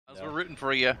We're rooting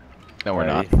for you. No, we're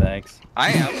not. Thanks.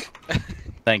 I am.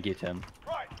 Thank you, Tim.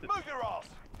 Right, move your ass.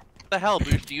 What the hell,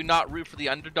 Boosh? Do you not root for the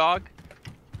underdog?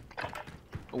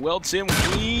 Well, Tim,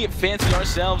 we fancy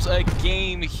ourselves a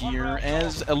game here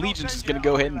as Allegiance is going to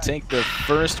go ahead and take the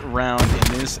first round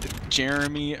in this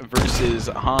Jeremy versus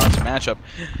Hans matchup.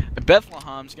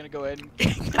 Bethlehem's going to go ahead and...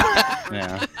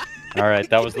 Yeah. All right,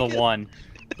 that was the one.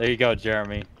 There you go,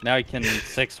 Jeremy. Now he can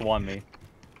 6-1 me.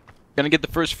 Going to get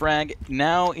the first frag.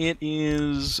 Now it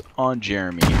is on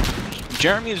Jeremy.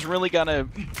 Jeremy has really got to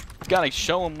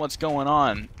show him what's going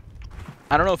on.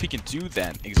 I don't know if he can do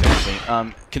that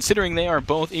exactly. Considering they are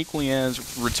both equally as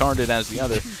retarded as the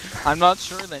other, I'm not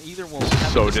sure that either will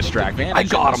have So a distracting.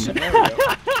 advantage. I got in this him. scenario.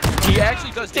 He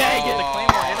actually does get the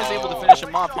Claymore and is able to finish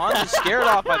him off. Hans is scared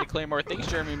off by the Claymore. Thinks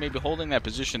Jeremy may be holding that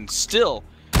position still,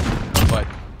 but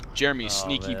Jeremy's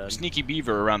sneaky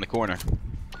beaver around the corner.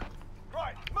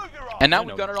 Right, move your ass. And now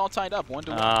we've got it all tied up,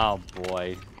 1-1. Oh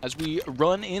boy. As we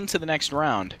run into the next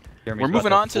round, Jeremy's we're moving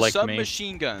about on to flick me.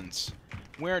 submachine guns,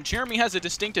 where Jeremy has a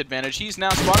distinct advantage. He's now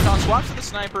spotted on swaps to the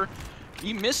sniper.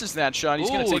 He misses that shot. He's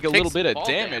going to take a little bit of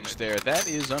damage there. That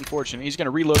is unfortunate. He's going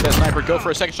to reload that sniper, go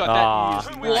for a second shot.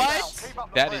 That is nice.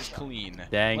 That is clean.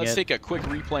 Dang Let's it. take a quick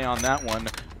replay on that one.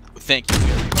 Thank you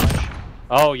very much.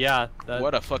 Oh yeah.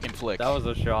 What a fucking flick. That was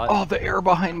a shot. Oh, the air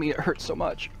behind me, it hurts so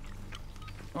much.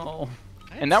 Oh.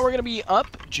 And now we're going to be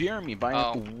up Jeremy by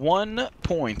 1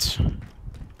 point.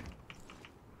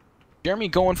 Jeremy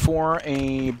going for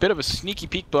a bit of a sneaky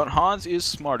peek, but Hans is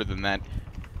smarter than that.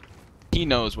 He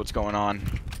knows what's going on.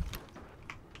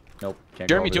 Nope. Can't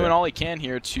Jeremy go over doing there. all he can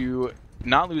here to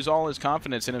not lose all his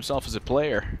confidence in himself as a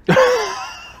player.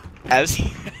 as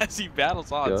he battles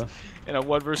Hans in a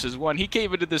 1 versus 1. He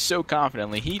came into this so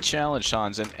confidently. He challenged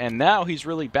Hans, and now he's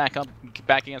really back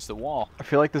against the wall. I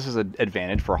feel like this is an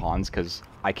advantage for Hans because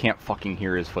I can't fucking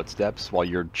hear his footsteps while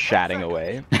you're chatting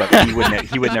away. But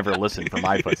he would never listen for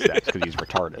my footsteps because he's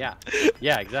retarded. Yeah.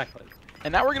 Yeah. Exactly.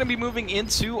 And now we're going to be moving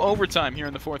into overtime here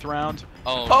in the 4th round.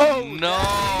 Oh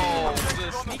no!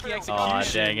 The sneaky execution. Aw,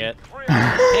 dang it.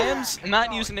 Ham's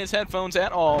not using his headphones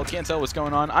at all. Can't tell what's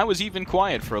going on. I was even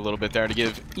quiet for a little bit there to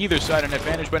give either side an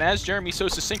advantage. But as Jeremy so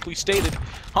succinctly stated,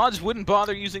 Hans wouldn't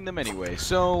bother using them anyway.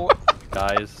 So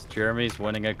Guys, Jeremy's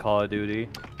winning at Call of Duty.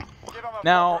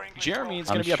 now Jeremy is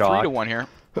going to be up shocked. 3-1 here.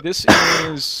 This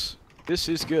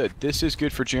is good. This is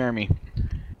good for Jeremy.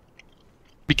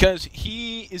 Because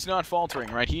he is not faltering,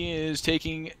 right? He is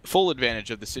taking full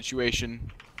advantage of the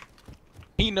situation.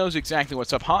 He knows exactly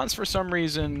what's up. Hans, for some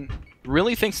reason,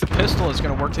 really thinks the pistol is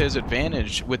going to work to his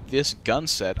advantage with this gun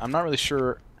set. I'm not really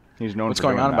sure He's known what's for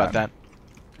going doing on about that.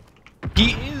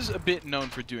 He is a bit known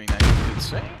for doing that, you could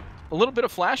say. A little bit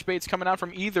of flash baits coming out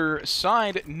from either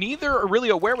side. Neither are really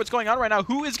aware what's going on right now.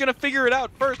 Who is going to figure it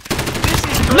out first? This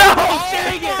is No!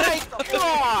 Dang it!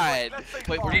 God!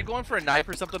 Wait, were you going for a knife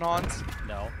or something, Hans?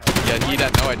 No. Yeah, he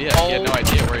had no idea. He had no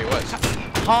idea where he was.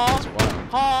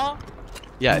 Huh?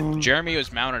 Yeah, Jeremy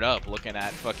was mounted up looking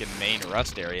at fucking main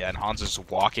rust area, and Hans is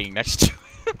walking next to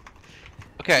him.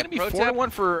 Okay, It's going pro to be tip.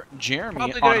 4-1 for Jeremy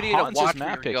Probably a good on idea to Hans's watch map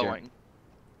where pick you're here. going.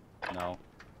 No.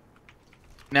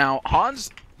 Now, Hans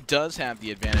does have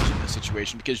the advantage in this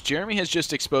situation because Jeremy has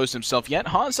just exposed himself, yet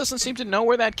Hans doesn't seem to know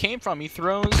where that came from. He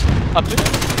throws a bit of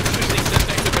an interesting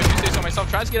syntax, if I do say so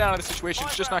myself, tries to get out of the situation.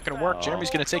 It's just not going to work.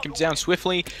 Jeremy's going to take him down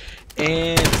swiftly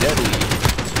and deadly.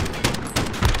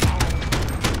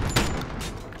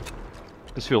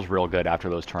 This feels real good after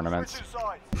those tournaments.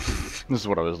 This is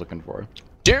what I was looking for.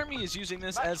 Jeremy is using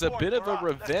this as a bit of a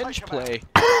revenge play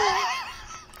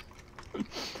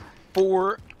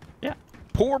for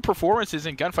poor performances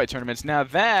in gunfight tournaments. Now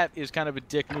that is kind of a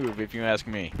dick move, if you ask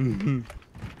me. And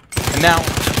now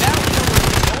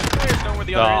both players know where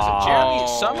the other is. And Jeremy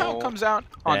somehow comes out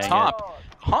on Dang top.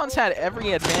 Hans had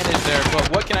every advantage there,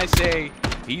 but what can I say?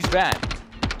 He's bad.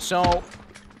 So,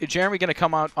 is Jeremy going to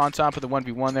come out on top of the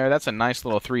 1v1 there? That's a nice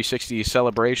little 360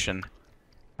 celebration.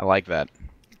 I like that.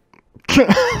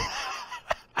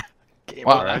 Game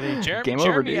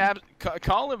over, dude.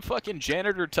 Call him fucking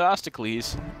Janitor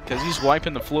Tostacles, because he's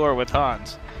wiping the floor with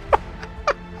Hans.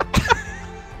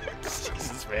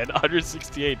 Jesus, man.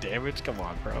 168 damage? Come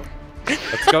on, bro.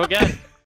 Let's go again.